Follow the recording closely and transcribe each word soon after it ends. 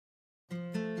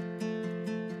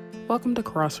Welcome to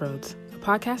Crossroads, a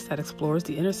podcast that explores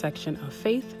the intersection of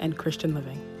faith and Christian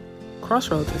living.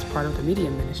 Crossroads is part of the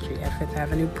media ministry at Fifth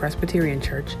Avenue Presbyterian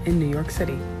Church in New York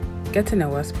City. Get to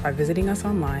know us by visiting us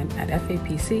online at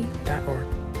fapc.org.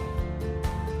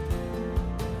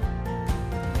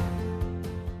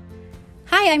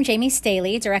 Hi, I'm Jamie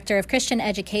Staley, Director of Christian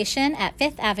Education at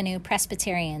Fifth Avenue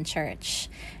Presbyterian Church.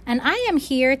 And I am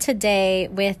here today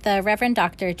with the Reverend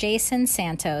Dr. Jason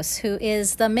Santos, who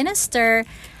is the minister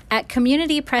at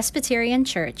Community Presbyterian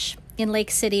Church in Lake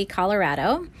City,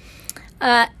 Colorado.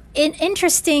 An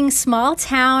interesting small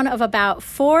town of about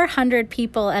 400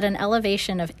 people at an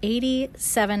elevation of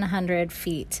 8,700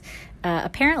 feet.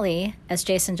 Apparently, as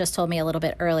Jason just told me a little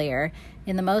bit earlier,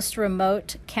 in the most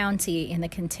remote county in the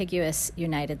contiguous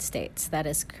United States. That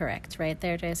is correct, right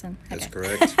there, Jason? That's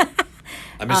correct.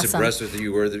 I'm just impressed with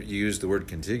you you used the word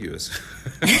contiguous.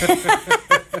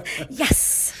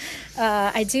 Yes.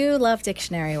 I do love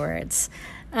dictionary words.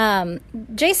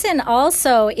 Jason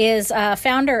also is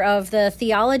founder of the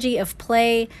Theology of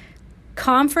Play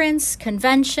conference,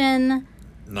 convention.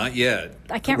 Not yet.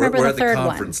 I can't remember the third one.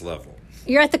 We're at the conference level.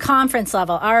 You're at the conference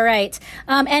level. All right.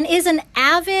 And is an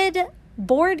avid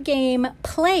board game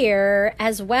player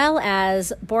as well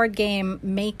as board game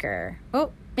maker.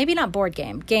 Oh, maybe not board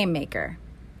game maker.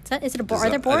 Is it a board? Are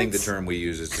there boards? I think the term we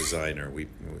use is designer.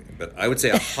 But I would say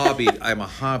a hobby. I'm a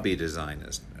hobby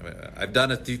designist. I've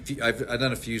done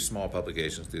a few small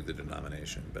publications through the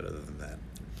denomination, but other than that.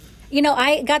 You know,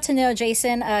 I got to know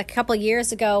Jason a couple of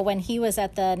years ago when he was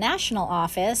at the national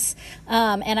office,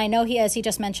 and I know as he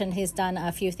just mentioned, he's done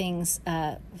a few things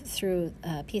through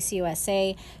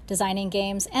PCUSA, designing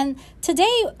games. And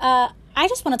today, I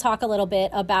just want to talk a little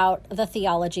bit about the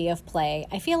theology of play.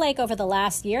 I feel like over the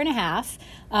last year and a half,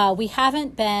 we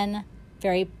haven't been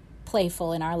very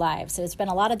playful in our lives. So it's been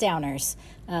a lot of downers,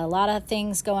 a lot of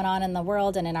things going on in the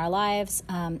world and in our lives.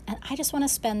 And I just want to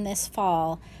spend this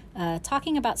fall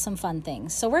talking about some fun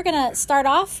things. So we're going to start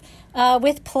off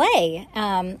with play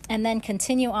and then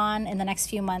continue on in the next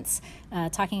few months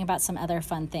talking about some other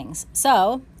fun things.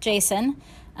 So, Jason,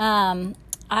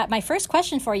 my first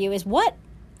question for you is, what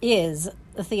is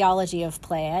the theology of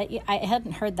play? I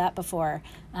hadn't heard that before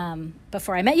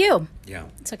I met you. Yeah.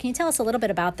 So can you tell us a little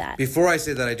bit about that? Before I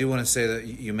say that, I do want to say that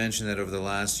you mentioned that over the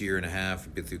last year and a half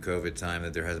through COVID time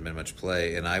that there hasn't been much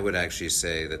play, and I would actually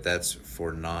say that that's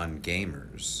for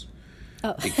non-gamers.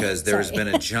 Oh, because there's been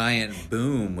a giant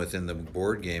boom within the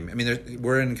board game. I mean,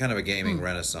 we're in kind of a gaming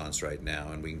renaissance right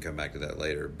now, and we can come back to that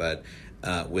later. But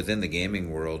within the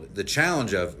gaming world, the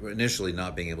challenge of initially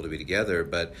not being able to be together,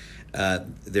 but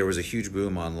there was a huge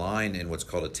boom online in what's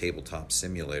called a tabletop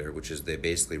simulator, which is they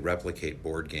basically replicate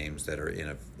board games that are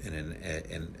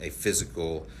in a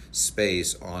physical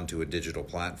space onto a digital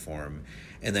platform,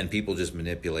 and then people just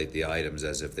manipulate the items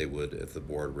as if they would if the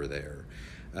board were there.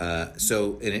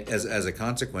 So as a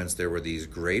consequence, there were these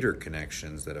greater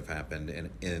connections that have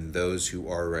happened in those who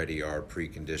already are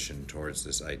preconditioned towards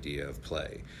this idea of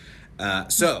play.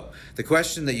 So the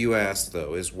question that you asked,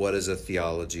 though, is what is a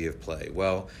theology of play?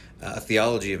 Well, a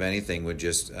theology of anything would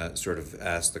just sort of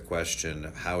ask the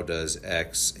question, how does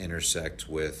X intersect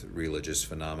with religious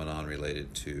phenomenon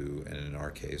related to, and in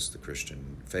our case, the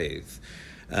Christian faith?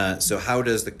 So how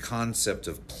does the concept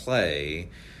of play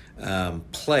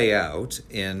play out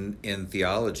in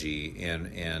theology,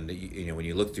 and you know, when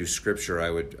you look through Scripture,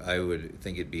 I would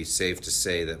think it'd be safe to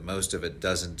say that most of it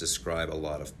doesn't describe a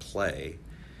lot of play.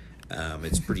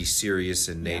 It's pretty serious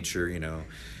in nature. You know,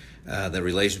 the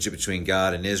relationship between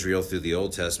God and Israel through the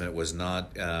Old Testament was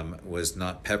not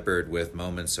peppered with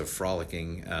moments of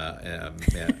frolicking.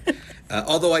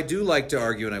 Although I do like to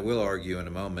argue, and I will argue in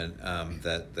a moment,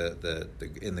 that the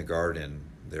in the garden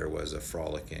there was a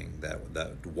frolicking,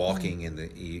 that walking in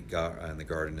the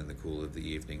garden in the cool of the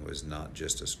evening was not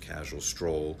just a casual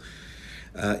stroll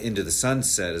into the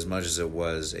sunset as much as it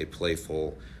was a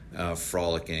playful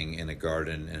frolicking in a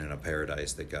garden and in a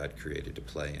paradise that God created to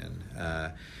play in.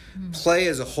 Play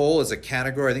as a whole, as a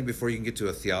category, I think before you can get to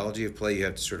a theology of play, you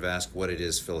have to sort of ask what it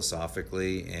is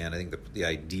philosophically. And I think the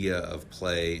idea of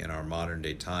play in our modern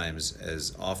day times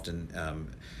as often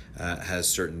has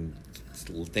certain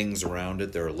things around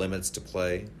it. There are limits to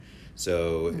play.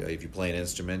 So if you play an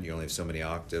instrument, you only have so many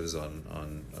octaves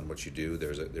on what you do.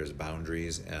 There's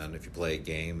boundaries, and if you play a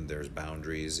game, there's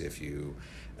boundaries. If you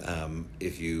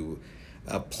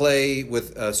play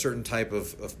with a certain type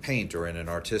of paint or in an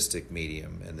artistic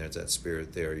medium, and there's that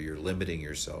spirit there. You're limiting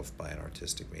yourself by an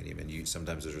artistic medium, and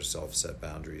sometimes there's self-set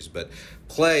boundaries. But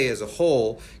play as a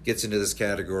whole gets into this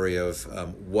category of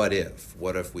what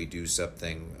if we do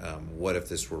something, what if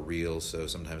this were real? So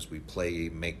sometimes we play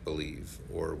make-believe,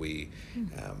 or we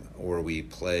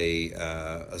play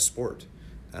a sport.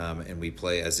 And we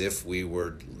play as if we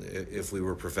were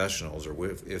professionals, or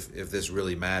if this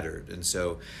really mattered. And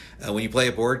so when you play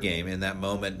a board game, in that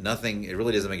moment, it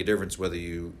really doesn't make a difference whether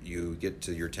you get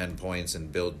to your 10 points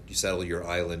and you settle your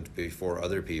island before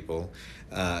other people.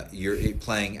 You're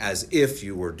playing as if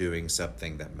you were doing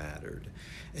something that mattered.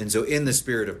 And so in the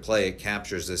spirit of play, it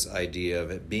captures this idea of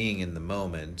it being in the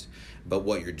moment, but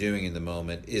what you're doing in the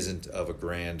moment isn't of a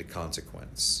grand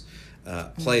consequence.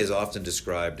 Play is often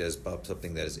described as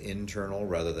something that is internal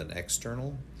rather than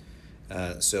external.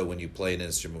 So when you play an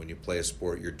instrument, when you play a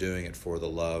sport, you're doing it for the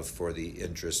love, for the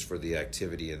interest, for the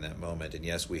activity in that moment. And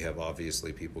yes, we have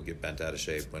obviously people get bent out of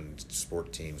shape when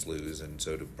sport teams lose, and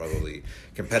so do probably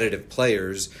competitive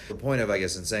players. The point in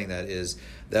saying that is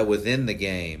that within the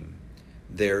game,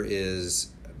 there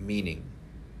is meaning.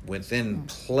 Within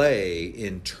play,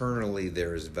 internally,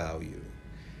 there is value.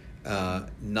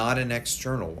 Not an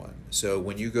external one. So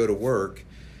when you go to work,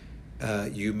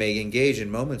 you may engage in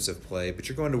moments of play, but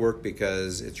you're going to work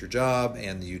because it's your job,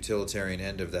 and the utilitarian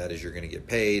end of that is you're going to get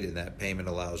paid, and that payment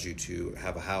allows you to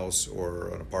have a house or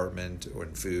an apartment or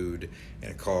food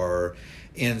and a car.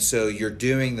 And so you're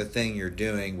doing the thing you're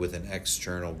doing with an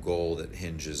external goal that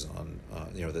hinges on,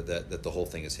 that the whole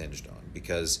thing is hinged on.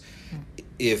 Because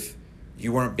if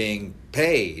you weren't being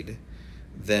paid,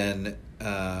 then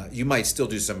you might still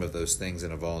do some of those things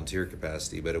in a volunteer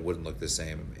capacity, but it wouldn't look the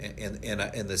same.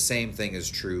 And the same thing is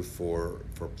true for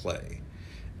play.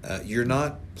 You're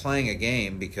not playing a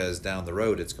game because down the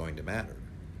road it's going to matter.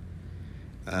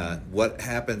 What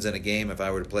happens in a game, if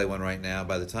I were to play one right now,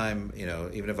 by the time,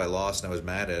 even if I lost and I was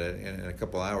mad at it, in a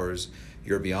couple hours,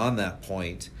 you're beyond that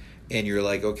point, and you're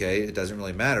like, okay, it doesn't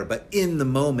really matter. But in the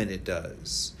moment it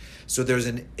does. So there's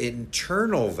an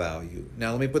internal value.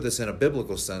 Now, let me put this in a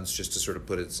biblical sense, just to sort of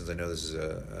put it, since I know this is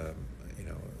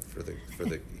for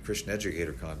the Christian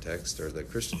educator context, or the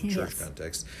Christian church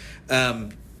context.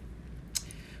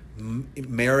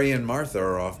 Mary and Martha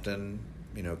are often,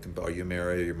 are you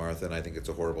Mary or you Martha? And I think it's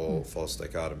a horrible false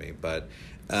dichotomy. But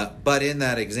in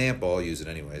that example, I'll use it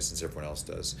anyway, since everyone else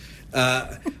does.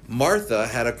 Martha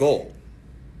had a goal.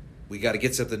 We got to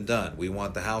get something done. We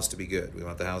want the house to be good. We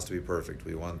want the house to be perfect.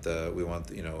 We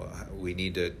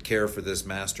need to care for this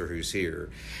master who's here.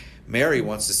 Mary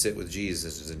wants to sit with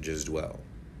Jesus and just dwell.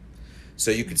 So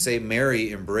you could say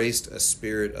Mary embraced a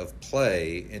spirit of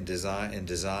play in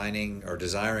designing or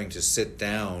desiring to sit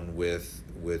down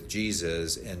with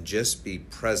Jesus and just be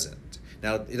present.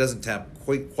 Now, it doesn't tap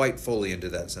quite fully into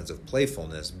that sense of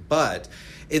playfulness, but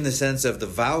in the sense of the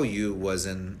value was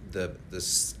in the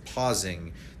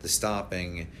pausing, the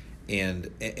stopping, and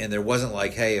there wasn't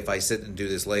like, hey, if I sit and do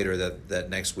this later,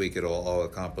 that next week I'll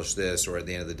accomplish this, or at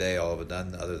the end of the day I'll have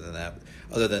done other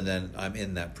than then I'm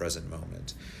in that present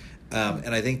moment.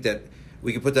 And I think that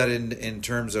we can put that in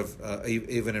terms of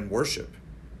even in worship.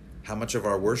 How much of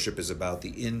our worship is about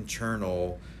the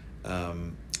internal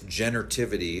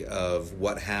generativity of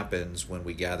what happens when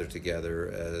we gather together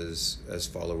as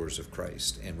followers of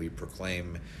Christ, and we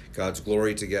proclaim God's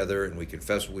glory together, and we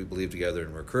confess what we believe together,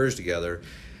 and we're encouraged together.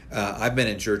 I've been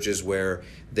in churches where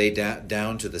they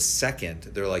down to the second,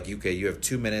 they're like, okay, you have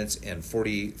 2 minutes and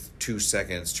 42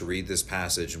 seconds to read this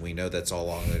passage, and we know that's all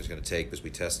long it's going to take because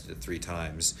we tested it 3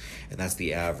 times, and that's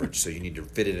the average. So you need to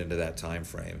fit it into that time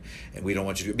frame, and we don't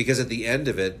want you to, because at the end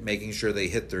of it, making sure they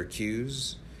hit their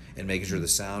cues and making sure the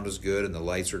sound is good and the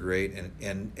lights are great,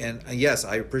 and yes,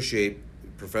 I appreciate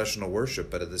professional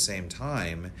worship, but at the same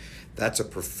time, that's a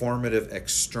performative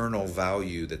external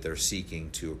value that they're seeking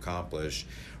to accomplish,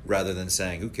 rather than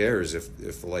saying, who cares if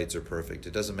the lights are perfect?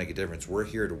 It doesn't make a difference. We're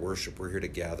here to worship. We're here to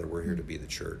gather. We're here to be the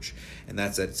church. And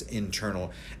that's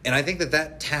internal. And I think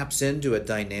that taps into a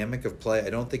dynamic of play.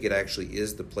 I don't think it actually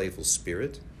is the playful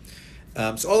spirit.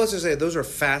 So all this to say, those are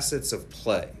facets of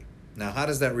play. Now, how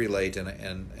does that relate?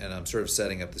 And I'm sort of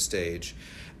setting up the stage.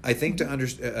 I think to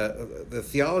understand the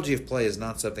theology of play is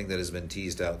not something that has been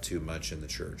teased out too much in the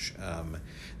church.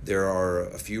 There are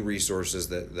a few resources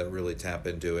that really tap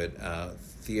into it.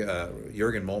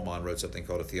 Jürgen Moltmann wrote something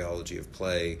called A Theology of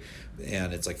Play,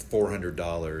 and it's like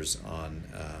 $400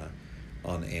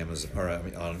 on Amazon, or I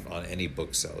mean, on any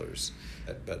booksellers.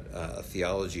 But a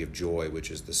theology of joy,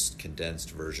 which is this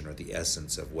condensed version or the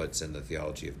essence of what's in the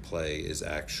theology of play, is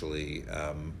actually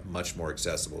much more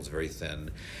accessible. It's very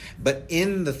thin. But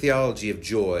in the theology of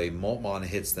joy, Moltmann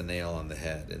hits the nail on the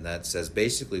head, and that says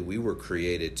basically we were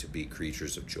created to be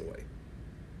creatures of joy.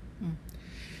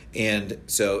 And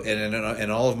so,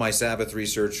 and all of my Sabbath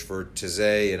research for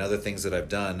Taizé and other things that I've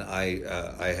done,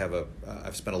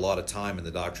 I've spent a lot of time in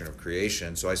the doctrine of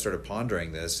creation. So I started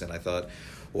pondering this, and I thought,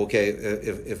 okay,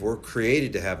 if we're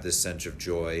created to have this sense of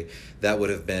joy, that would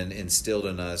have been instilled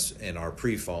in us in our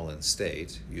pre-fallen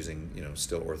state, using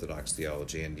still Orthodox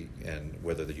theology, and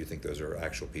whether that you think those are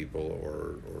actual people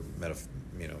or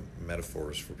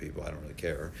metaphors for people, I don't really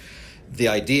care. The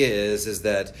idea is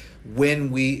that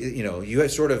when you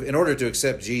sort of, in order to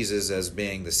accept Jesus as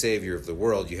being the Savior of the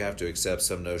world, you have to accept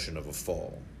some notion of a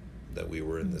fall, that we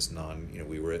were in this and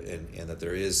that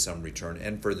there is some return.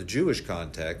 And for the Jewish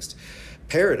context,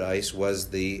 paradise was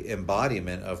the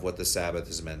embodiment of what the Sabbath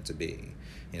is meant to be.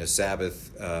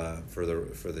 Sabbath for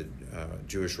the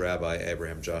Jewish rabbi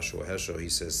Abraham Joshua Heschel, he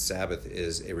says Sabbath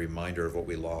is a reminder of what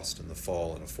we lost in the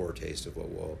fall and a foretaste of what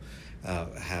we'll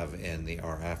have in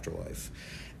our afterlife.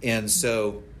 And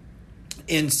so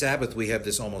in Sabbath we have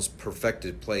this almost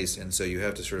perfected place, and so you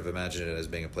have to sort of imagine it as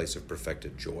being a place of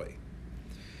perfected joy.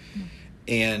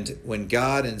 And when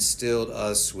God instilled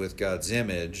us with God's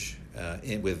image,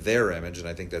 with their image, and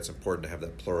I think that's important to have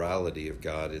that plurality of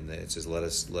God in there. It says, "Let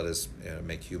us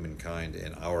make humankind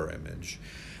in our image."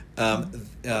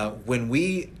 When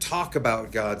we talk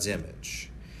about God's image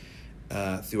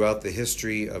throughout the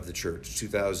history of the church,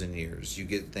 2,000 years, you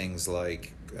get things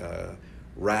like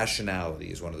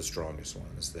rationality is one of the strongest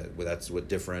ones. That's what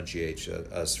differentiates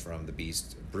us from the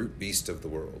brute beast of the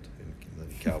world, in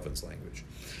Calvin's language.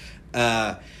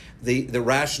 The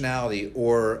rationality,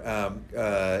 or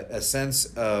a sense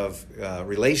of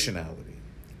relationality,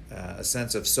 a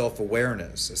sense of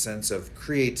self-awareness, a sense of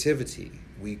creativity.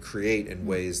 We create in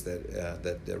ways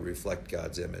that reflect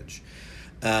God's image.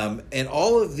 And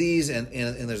all of these, and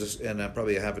there's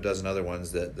probably a half a dozen other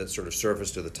ones that sort of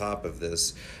surface to the top of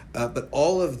this, but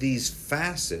all of these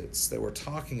facets that we're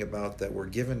talking about that were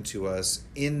given to us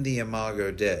in the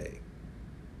Imago Dei.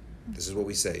 This is what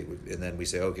we say, and then we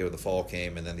say, okay, well, the fall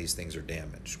came, and then these things are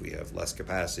damaged. We have less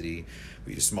capacity.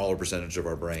 We use a smaller percentage of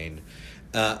our brain.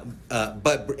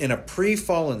 But in a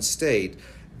pre-fallen state,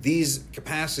 these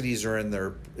capacities are in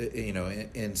their,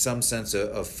 in some sense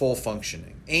of full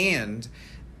functioning, and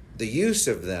the use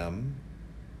of them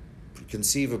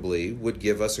conceivably would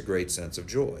give us a great sense of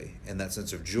joy, and that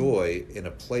sense of joy in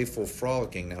a playful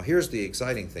frolicking. Now, here's the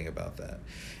exciting thing about that: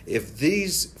 if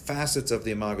these facets of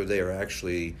the Imago Dei are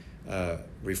actually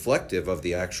reflective of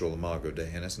the actual Imago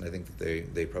Dei in us, and I think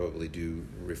that they probably do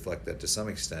reflect that to some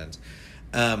extent.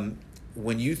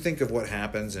 When you think of what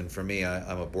happens, and for me,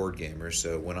 I'm a board gamer,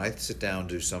 so when I sit down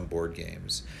to do some board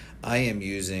games, I am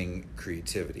using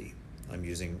creativity, I'm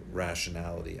using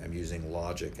rationality, I'm using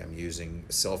logic, I'm using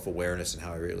self-awareness and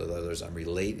how I relate with others, I'm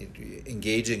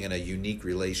engaging in a unique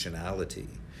relationality.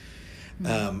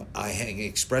 I'm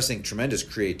expressing tremendous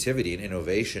creativity and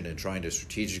innovation and trying to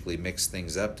strategically mix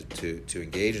things up to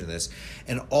engage in this.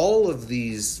 And all of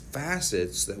these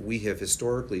facets that we have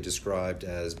historically described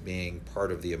as being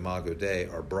part of the Imago Dei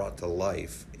are brought to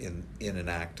life in an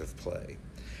act of play.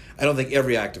 I don't think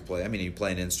every act of play, I mean, you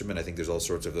play an instrument, I think there's all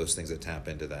sorts of those things that tap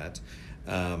into that,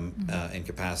 and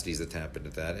capacities that tap into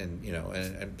that. And,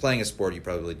 and playing a sport, you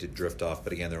probably did drift off,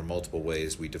 but again, there are multiple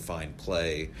ways we define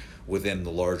play within the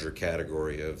larger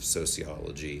category of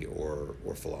sociology or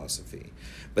philosophy.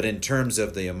 But in terms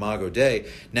of the Imago Dei,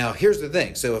 now here's the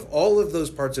thing. So if all of those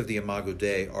parts of the Imago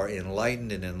Dei are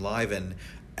enlightened and enlivened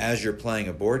as you're playing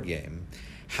a board game,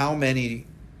 how many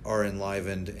are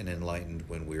enlivened and enlightened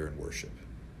when we're in worship?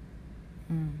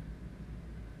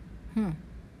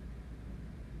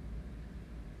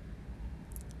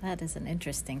 That is an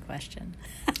interesting question.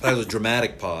 That was a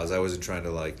dramatic pause. I wasn't trying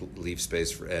to leave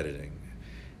space for editing.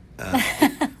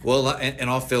 Well, and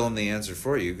I'll fill in the answer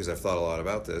for you because I've thought a lot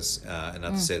about this, and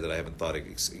not to say that I haven't thought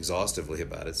exhaustively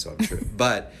about it. So I'm sure,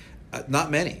 but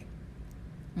not many.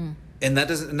 And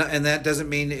that doesn't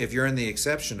mean if you're in the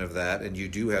exception of that and you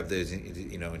do have those,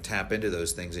 and tap into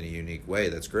those things in a unique way,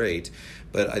 that's great.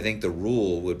 But I think the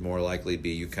rule would more likely be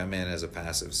you come in as a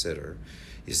passive sitter,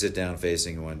 you sit down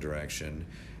facing one direction,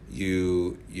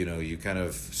 you kind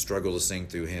of struggle to sing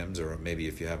through hymns, or maybe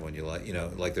if you have one you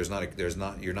like, there's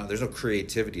no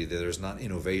creativity there, there's not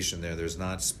innovation there, there's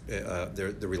not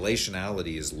the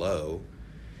relationality is low.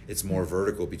 It's more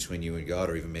vertical between you and God,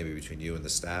 or even maybe between you and the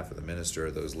staff or the minister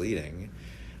or those leading.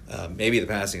 Maybe the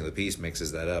passing of the peace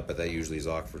mixes that up, but that usually is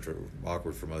awkward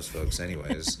for most folks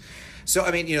anyways. So,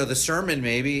 I mean, the sermon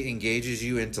maybe engages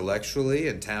you intellectually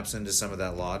and taps into some of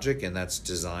that logic, and that's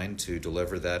designed to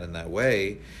deliver that in that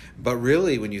way. But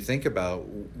really, when you think about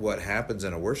what happens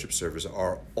in a worship service,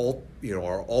 our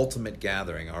ultimate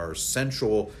gathering, our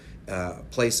central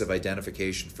place of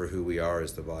identification for who we are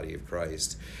as the body of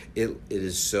Christ, it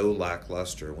is so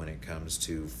lackluster when it comes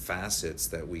to facets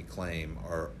that we claim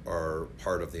are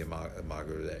part of the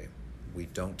Imago Dei. We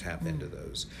don't tap into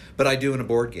those. But I do in a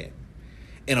board game.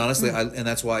 And honestly, and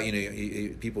that's why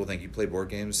people think you play board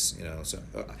games. So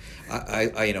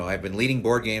I've been leading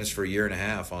board games for a year and a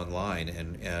half online,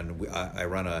 and I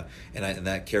run and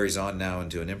that carries on now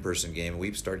into an in-person game.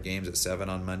 We start games at 7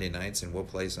 on Monday nights, and we'll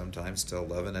play sometimes till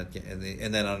 11.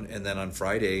 And then on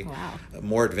Friday, wow.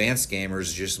 More advanced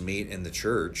gamers just meet in the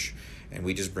church. And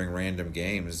we just bring random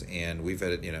games, and we've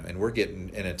had and we're getting,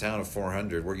 in a town of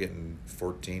 400, we're getting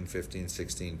 14, 15,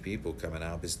 16 people coming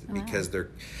out because they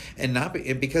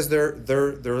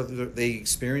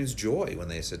experience joy when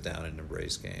they sit down and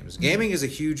embrace games. Gaming is a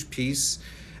huge piece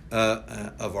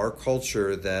of our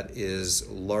culture that is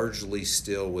largely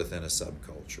still within a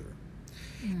subculture.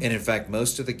 And in fact,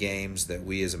 most of the games that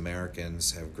we as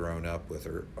Americans have grown up with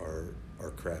are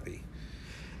crappy.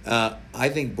 I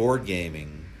think board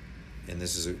gaming, and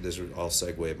this I'll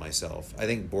segue myself. I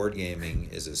think board gaming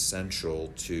is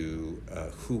essential to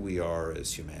who we are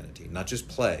as humanity, not just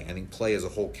play. I think play as a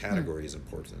whole category is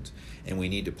important, and we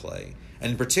need to play.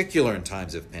 And in particular in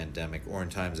times of pandemic or in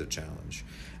times of challenge.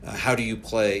 How do you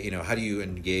play, how do you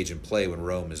engage and play when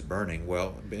Rome is burning?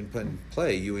 Well, in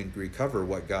play, you recover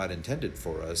what God intended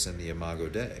for us in the Imago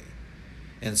Dei.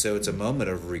 And so it's a moment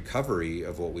of recovery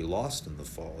of what we lost in the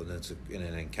fall, and it's in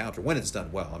an encounter when it's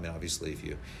done well. I mean, obviously, if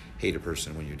you hate a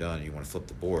person when you're done, and you want to flip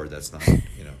the board. That's not,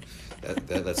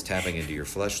 that's tapping into your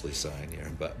fleshly side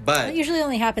here. But it usually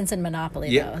only happens in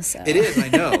Monopoly, though. So. It is. I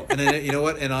know. And then, you know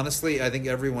what? And honestly, I think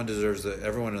everyone in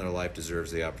their life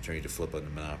deserves the opportunity to flip on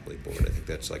the Monopoly board. I think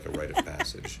that's like a rite of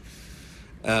passage.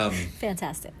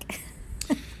 Fantastic.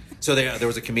 So there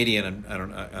was a comedian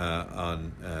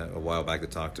on a while back that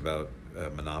talked about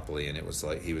Monopoly, and it was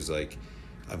like he was like,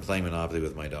 I'm playing Monopoly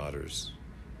with my daughters,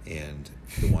 and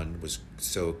the one was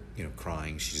so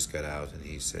crying, she just got out, and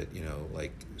he said,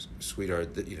 like,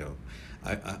 sweetheart,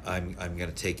 I'm going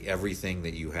to take everything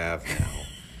that you have now,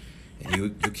 and you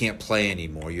can't play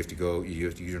anymore. You have to go.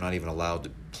 You're not even allowed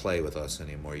to play with us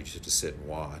anymore. You just have to sit and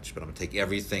watch. But I'm going to take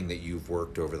everything that you've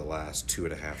worked over the last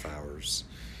 2.5 hours,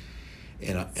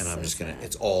 and I'm just going to.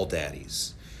 It's all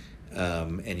daddy's.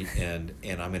 And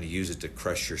I'm going to use it to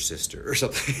crush your sister or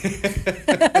something.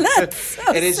 That's so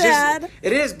and it's sad.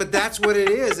 It is, but that's what it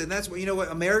is, and that's what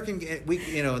what American.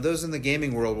 Those in the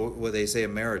gaming world, where they say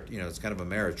it's kind of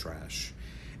Ameritrash,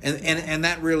 and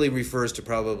that really refers to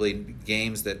probably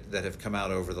games that have come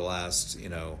out over the last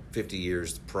 50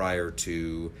 years prior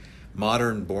to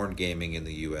modern board gaming in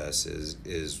the U.S. is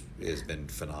been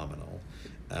phenomenal.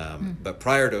 But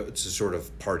prior to sort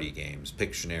of party games,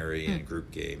 Pictionary and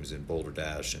group games and Boulder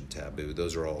Dash and Taboo,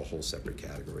 those are all a whole separate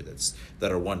category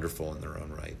that are wonderful in their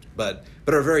own right, but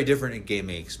are very different in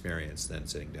gaming experience than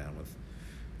sitting down with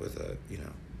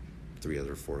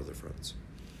 4 other friends.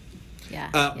 Yeah.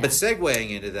 But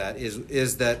segueing into that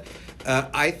is that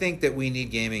I think that we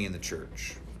need gaming in the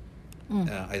church.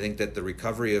 I think that the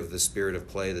recovery of the spirit of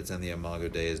play that's in the Imago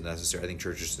Dei is necessary. I think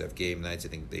churches should have game nights. I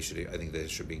think there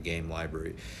should be a game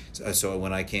library. So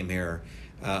when I came here,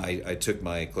 I took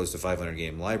my close to 500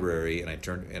 game library, and I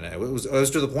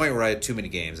was to the point where I had too many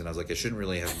games, and I was like, I shouldn't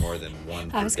really have more than one.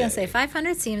 I was going to say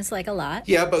 500 seems like a lot.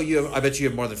 Yeah, but I bet you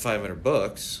have more than 500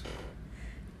 books.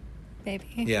 Maybe.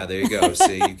 Yeah, there you go.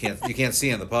 See, you can't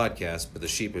see on the podcast, but the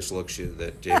sheepish look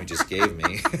that Jamie just gave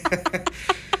me.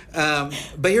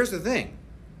 But here's the thing.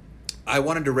 I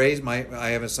wanted to raise I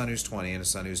have a son who's 20 and a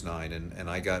son who's 9, and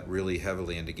I got really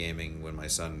heavily into gaming when my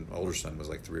older son was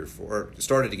like 3 or 4. Or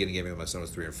started to get into gaming when my son was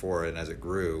 3 or 4, and as it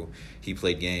grew, he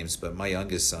played games. But my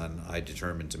youngest son, I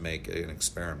determined to make an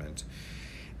experiment.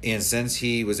 And since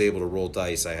he was able to roll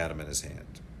dice, I had him in his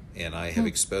hand. And I have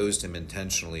exposed him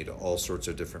intentionally to all sorts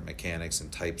of different mechanics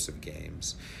and types of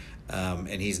games.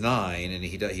 And he's 9, and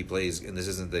he plays, and this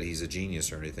isn't that he's a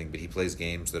genius or anything, but he plays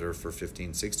games that are for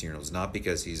 15, 16-year-olds, not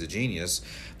because he's a genius,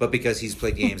 but because he's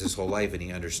played games his whole life and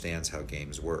he understands how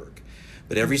games work.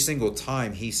 But every single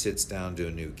time he sits down to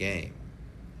a new game,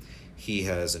 he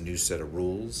has a new set of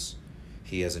rules,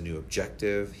 he has a new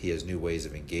objective, he has new ways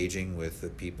of engaging with the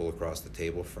people across the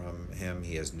table from him,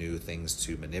 he has new things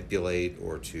to manipulate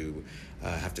or to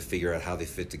have to figure out how they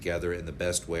fit together in the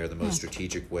best way or the most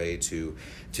strategic way to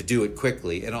do it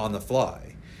quickly and on the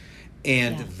fly.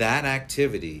 And that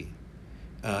activity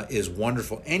is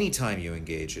wonderful anytime you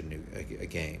engage in a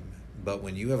game. But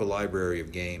when you have a library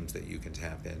of games that you can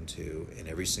tap into, and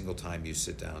every single time you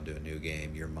sit down to a new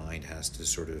game, your mind has to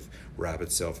sort of wrap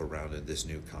itself around this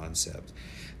new concept.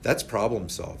 That's problem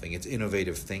solving. It's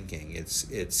innovative thinking. It's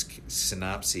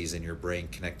synapses in your brain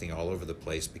connecting all over the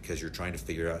place because you're trying to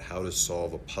figure out how to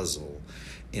solve a puzzle,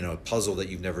 a puzzle that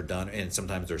you've never done. And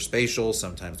sometimes they're spatial,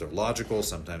 sometimes they're logical,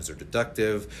 sometimes they're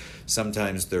deductive,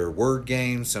 sometimes they're word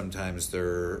games, sometimes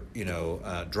they're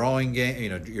drawing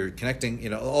game. You're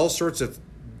connecting all sorts of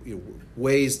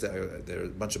ways that there are a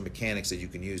bunch of mechanics that you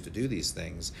can use to do these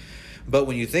things. But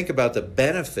when you think about the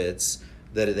benefits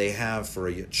that they have for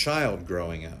a child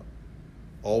growing up,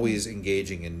 always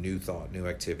engaging in new thought, new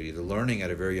activity, they're learning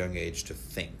at a very young age to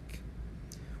think,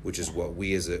 which is what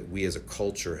we as a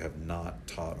culture have not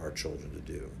taught our children to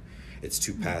do. It's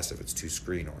too passive. It's too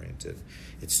screen oriented.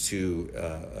 It's too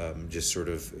just sort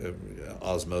of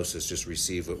osmosis. Just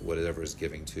receive whatever is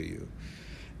giving to you.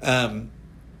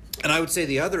 And I would say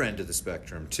the other end of the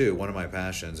spectrum too. One of my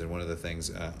passions, and one of the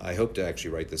things I hope to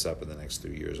actually write this up in the next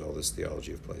 3 years. All this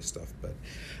theology of play stuff. But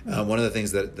one of the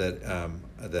things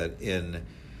that in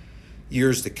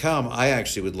years to come, I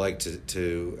actually would like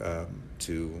to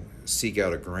seek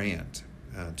out a grant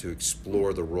to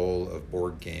explore the role of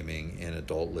board gaming in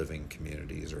adult living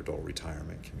communities or adult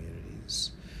retirement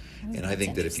communities. And I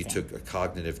think that if you took a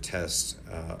cognitive test,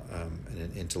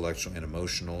 an intellectual and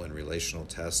emotional and relational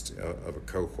test of a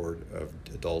cohort of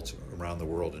adults around the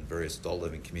world in various adult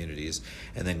living communities,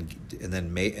 and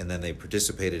then they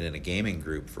participated in a gaming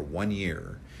group for 1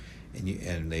 year,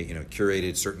 and they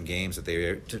curated certain games that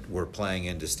they were playing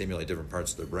in to stimulate different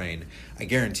parts of their brain, I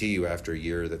guarantee you after a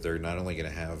year that they're not only going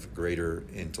to have greater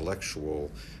intellectual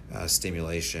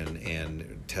stimulation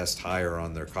and test higher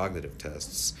on their cognitive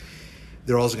tests,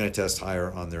 they're also going to test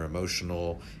higher on their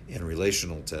emotional and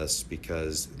relational tests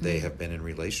because they have been in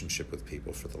relationship with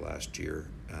people for the last year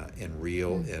in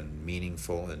real and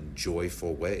meaningful and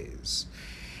joyful ways.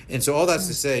 And so all that's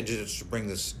to say, just to bring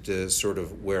this to sort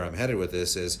of where I'm headed with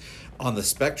this, is on the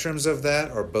spectrums of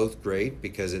that are both great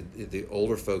because the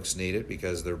older folks need it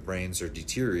because their brains are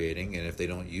deteriorating, and if they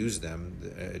don't use them,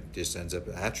 it just ends up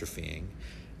atrophying.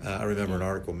 I remember an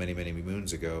article many, many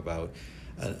moons ago about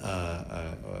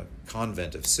a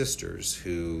convent of sisters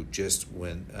who just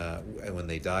when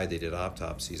they died, they did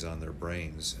autopsies on their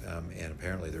brains, and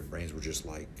apparently their brains were just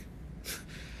like,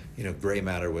 gray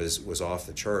matter was off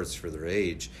the charts for their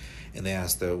age. And they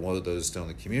asked one of those still in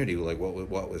the community, like,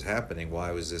 what was happening?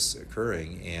 Why was this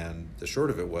occurring? And the short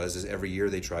of it is every year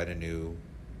they tried to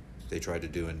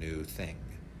do a new thing,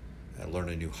 learn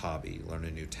a new hobby, learn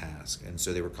a new task, and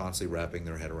so they were constantly wrapping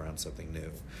their head around something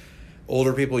new.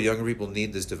 Older people, younger people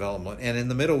need this development, and in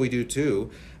the middle we do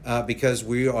too, because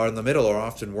we are in the middle are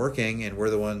often working, and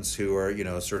we're the ones who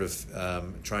are sort of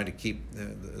trying to keep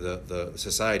the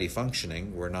society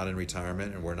functioning. We're not in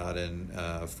retirement, and we're not in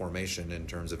formation in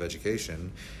terms of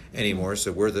education anymore.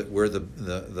 So we're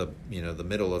the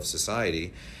middle of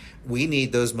society. We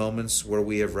need those moments where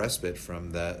we have respite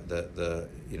from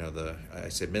I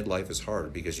say midlife is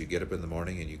hard because you get up in the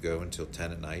morning and you go until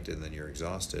 10 at night and then you're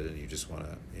exhausted and you just want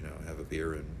to have a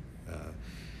beer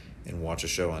and watch a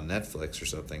show on Netflix or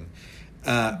something.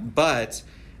 But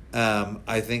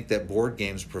I think that board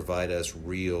games provide us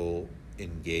real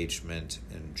engagement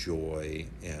and joy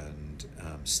and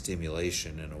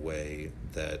stimulation in a way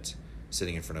that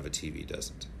sitting in front of a TV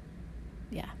doesn't.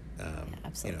 Yeah.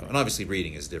 Absolutely. And obviously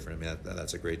reading is different. I mean,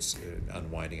 that's a great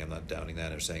unwinding. I'm not doubting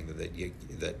that or saying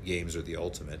that games are the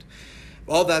ultimate.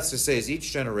 All that's to say is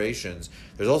each generation's,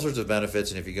 there's all sorts of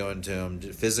benefits, and if you go into them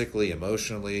physically,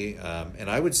 emotionally, and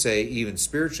I would say even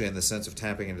spiritually in the sense of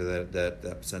tapping into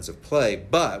that sense of play.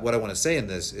 But what I want to say in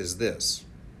this is this.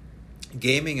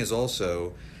 Gaming is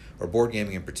also, or board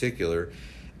gaming in particular,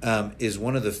 is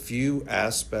one of the few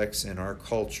aspects in our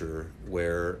culture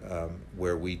where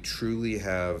we truly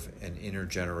have an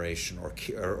intergeneration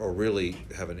or really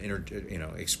have an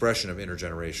expression of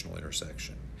intergenerational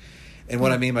intersection. And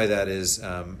what I mean by that is,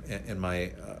 in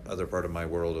my other part of my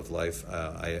world of life,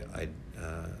 I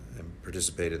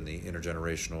participate in the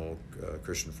intergenerational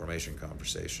Christian formation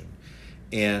conversation,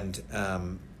 and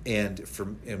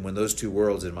when those two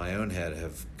worlds in my own head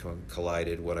have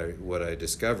collided, what I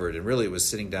discovered, and really it was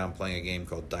sitting down playing a game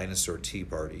called Dinosaur Tea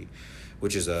Party,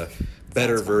 which is a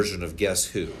better version of Guess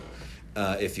Who,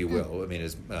 if you will. I mean,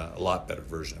 it's a lot better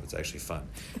version of it. It's actually fun.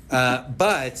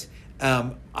 But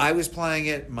I was playing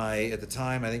it. At the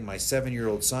time, I think my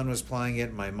 7-year-old son was playing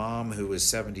it. My mom, who was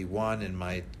 71, and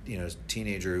my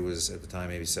teenager, who was at the time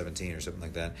maybe 17 or something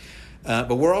like that.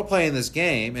 But we're all playing this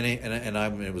game, and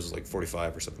it was like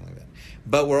 45 or something like that.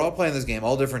 But we're all playing this game,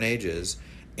 all different ages,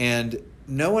 and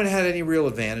no one had any real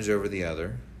advantage over the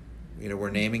other.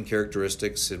 We're naming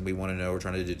characteristics, and we want to know. We're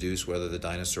trying to deduce whether the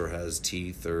dinosaur has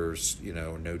teeth or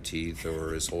no teeth,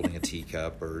 or is holding a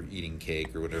teacup or eating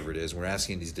cake or whatever it is. We're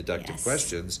asking these deductive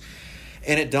questions,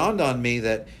 and it dawned on me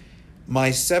that my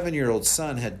 7-year-old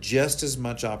son had just as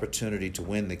much opportunity to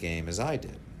win the game as I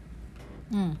did,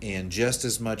 and just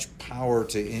as much power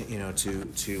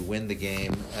to win the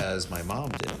game as my mom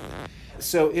did.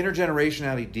 So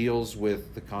intergenerationality deals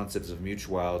with the concepts of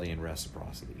mutuality and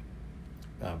reciprocity.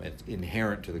 It's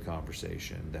inherent to the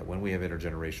conversation that when we have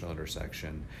intergenerational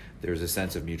intersection, there's a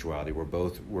sense of mutuality. We're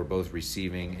both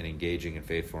receiving and engaging in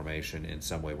faith formation in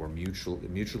some way. We're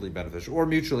mutually beneficial, or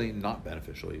mutually not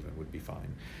beneficial even would be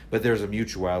fine. But there's a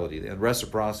mutuality and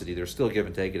reciprocity. There's still give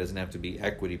and take. It doesn't have to be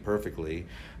equity perfectly,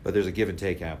 but there's a give and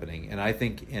take happening. And I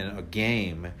think in a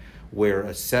game where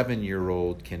a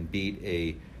 7-year-old can beat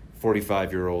a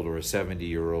 45-year-old or a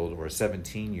 70-year-old or a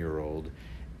 17-year-old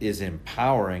is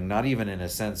empowering, not even in a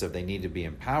sense of they need to be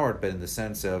empowered, but in the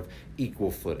sense of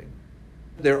equal footing.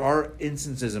 There are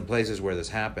instances and places where this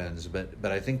happens, but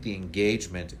I think the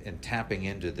engagement and tapping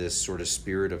into this sort of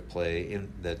spirit of play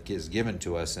that is given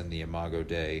to us in the Imago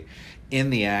Dei, in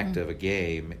the act of a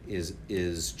game,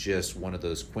 is just one of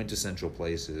those quintessential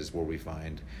places where we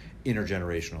find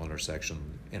intergenerational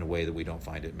intersection in a way that we don't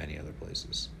find it many other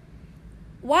places.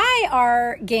 Why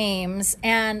are games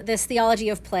and this theology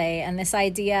of play and this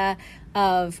idea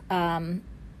of the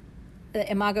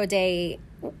Imago Dei,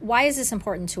 why is this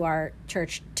important to our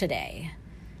church today?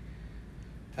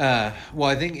 Well,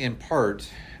 I think in part,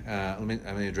 let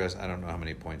me address, I don't know how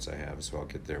many points I have, so I'll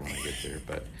get there when I get there.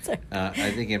 But I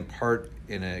think in part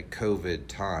in a COVID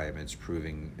time, it's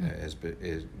proving,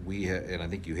 and I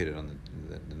think you hit it on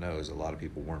the nose, a lot of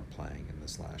people weren't playing in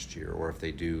this last year. Or if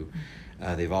they do,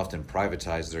 they've often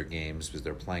privatized their games because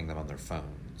they're playing them on their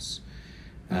phones.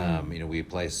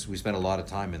 We spend a lot of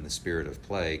time in the spirit of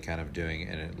play kind of doing,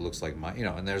 and it looks like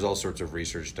and there's all sorts of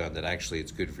research done that actually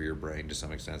it's good for your brain to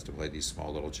some extent to play these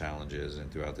small little challenges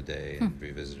and throughout the day and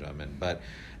revisit them. But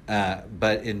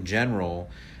in general,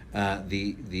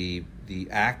 the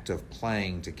act of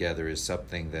playing together is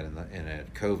something that in a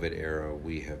COVID era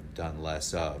we have done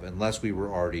less of, unless we were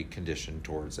already conditioned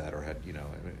towards that or had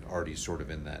already sort of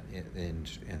in that in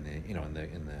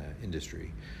the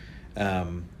industry.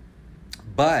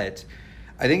 But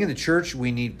I think in the church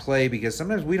we need play because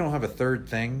sometimes we don't have a third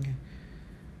thing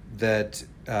that's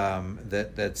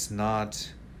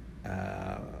not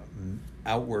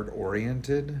outward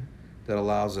oriented that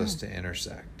allows us to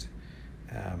intersect.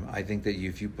 I think that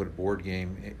if you put a board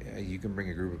game, you can bring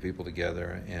a group of people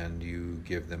together and you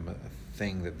give them a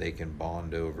thing that they can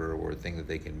bond over or a thing that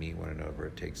they can meet one another.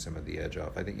 It takes some of the edge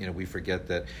off. I think we forget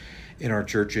that in our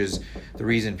churches, the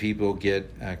reason people get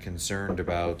concerned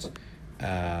about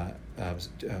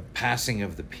passing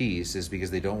of the peace is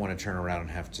because they don't want to turn around and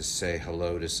have to say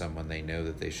hello to someone they know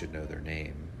that they should know their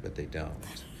name, but they don't.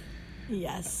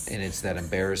 Yes. And it's that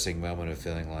embarrassing moment of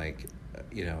feeling like,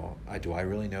 do I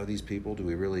really know these people? Do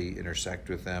we really intersect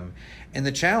with them? And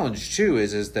the challenge too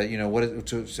is that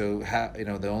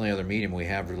the only other medium we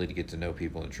have really to get to know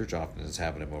people in church often is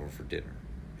having them over for dinner.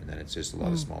 And then it's just a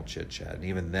lot of small chit-chat. And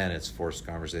even then, it's forced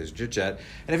conversation, chit-chat.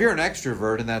 And if you're an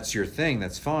extrovert and that's your thing,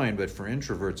 that's fine. But for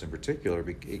introverts in particular,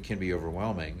 it can be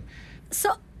overwhelming.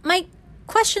 So my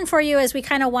question for you as we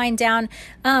kind of wind down,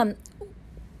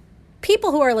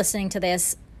 people who are listening to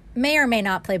this may or may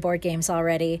not play board games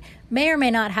already, may or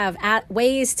may not have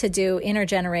ways to do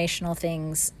intergenerational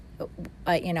things,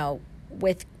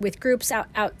 with groups out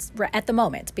at the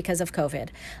moment because of COVID.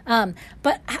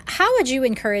 But how would you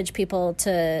encourage people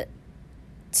to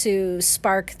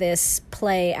spark this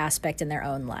play aspect in their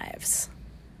own lives?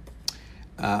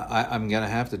 I'm going to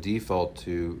have to default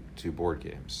to board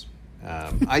games.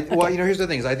 Here's the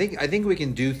thing: is I think we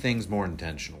can do things more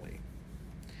intentionally.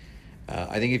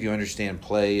 I think if you understand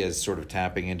play as sort of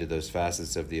tapping into those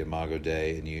facets of the Imago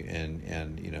Dei,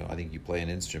 and I think you play an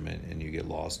instrument and you get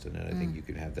lost in it. I think you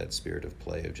can have that spirit of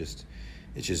play of it's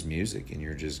just music, and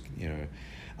you're just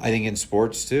I think in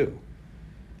sports too.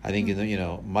 I think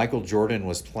Michael Jordan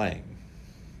was playing.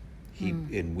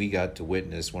 And we got to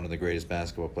witness one of the greatest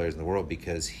basketball players in the world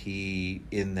because he,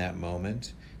 in that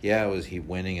moment, was he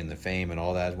winning and the fame and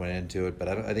all that went into it. But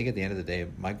I think at the end of the day,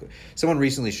 someone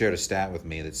recently shared a stat with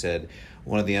me that said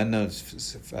one of the unknown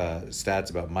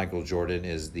stats about Michael Jordan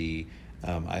is the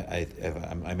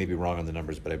I may be wrong on the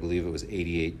numbers, but I believe it was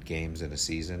 88 games in a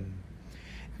season.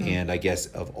 And I guess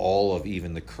of all of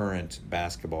even the current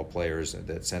basketball players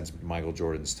that since Michael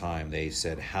Jordan's time, they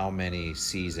said how many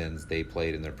seasons they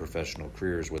played in their professional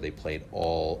careers where they played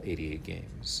all 88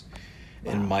 games.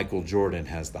 Wow. And Michael Jordan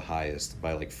has the highest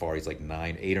by like far. He's like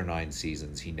 8 or 9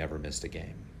 seasons. He never missed a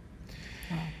game.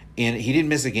 Wow. And he didn't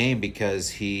miss a game because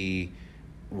he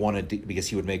because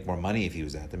he would make more money if he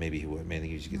was at them. Maybe he would. Maybe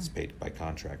he gets paid by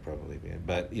contract probably.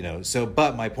 But,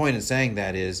 but my point in saying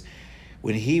that is,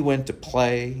 when he went to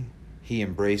play, he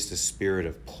embraced a spirit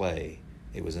of play.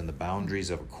 It was in the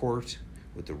boundaries of a court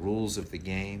with the rules of the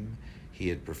game. He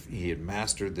had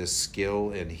mastered this skill,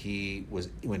 and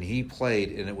when he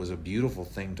played, and it was a beautiful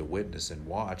thing to witness and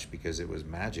watch because it was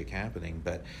magic happening.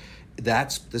 But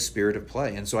that's the spirit of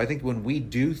play. And so I think when we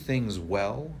do things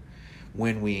well,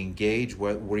 when we engage,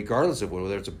 regardless of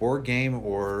whether it's a board game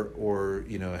or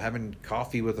having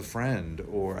coffee with a friend,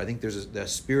 or I think there's a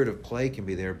spirit of play can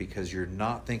be there because you're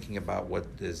not thinking about what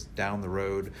is down the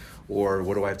road or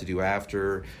what do I have to do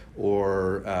after,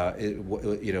 or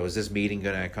is this meeting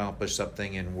going to accomplish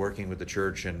something, and working with the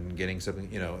church and getting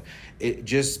something,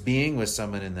 just being with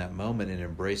someone in that moment and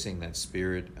embracing that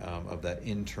spirit of that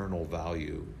internal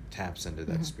value taps into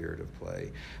that spirit of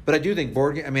play. But I do think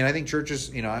I think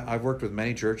churches, I've worked with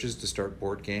many churches to start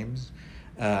board games,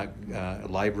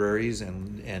 libraries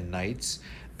and nights.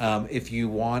 If you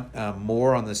want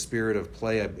more on the spirit of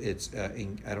play, it's I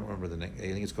don't remember the name. I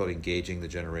think it's called Engaging the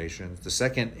Generations. The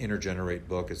second Intergenerate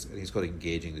book I think it's called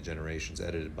Engaging the Generations,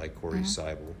 edited by Corey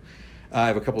Seibel. I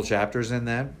have a couple chapters in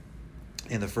that.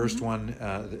 In the first one,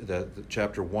 the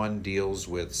chapter 1 deals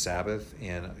with Sabbath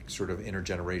and sort of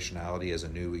intergenerationality as a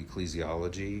new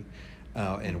ecclesiology,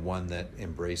 and one that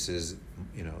embraces,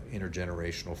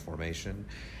 intergenerational formation.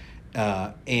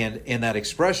 And that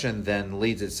expression then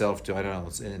leads itself to, I don't know,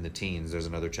 it's in the teens. There's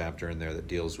another chapter in there that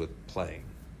deals with playing,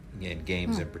 and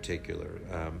games in particular.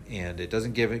 And it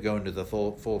doesn't go into the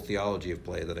full theology of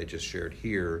play that I just shared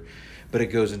here, but it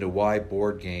goes into why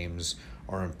board games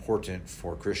are important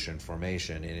for Christian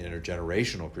formation and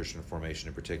intergenerational Christian formation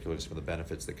in particular, some of the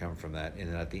benefits that come from that.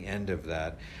 And at the end of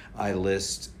that, I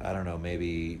list, I don't know,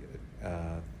 maybe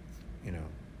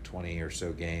 20 or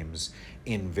so games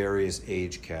in various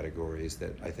age categories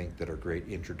that I think that are great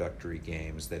introductory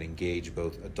games that engage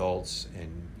both adults and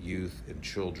youth and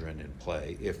children in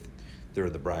play, if they're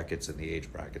in the brackets and the age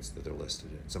brackets that they're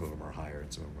listed in. Some of them are higher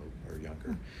and some of them are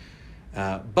younger.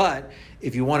 But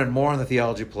if you wanted more on the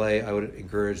theology of play, I would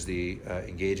encourage the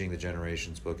Engaging the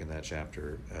Generations book in that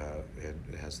chapter, and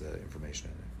it has the information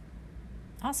in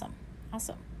it.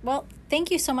 Awesome. Well,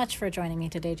 thank you so much for joining me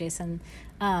today, Jason.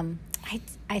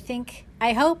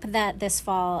 I hope that this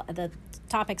fall, the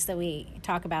topics that we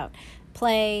talk about,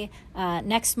 play.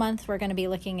 Next month, we're going to be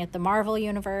looking at the Marvel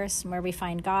Universe and where we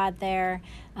find God there.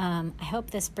 I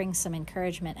hope this brings some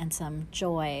encouragement and some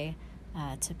joy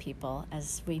to people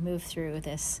as we move through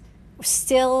this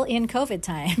still in COVID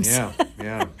times.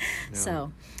 Yeah.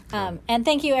 So, and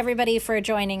thank you everybody for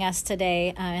joining us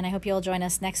today. And I hope you'll join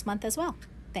us next month as well.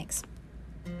 Thanks.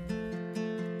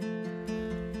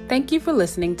 Thank you for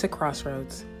listening to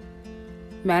Crossroads.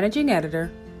 Managing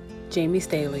Editor, Jamie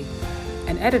Staley,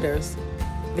 and editors,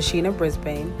 Vashina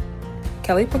Brisbane,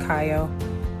 Kelly Picayo,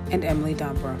 and Emily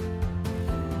Dombrow.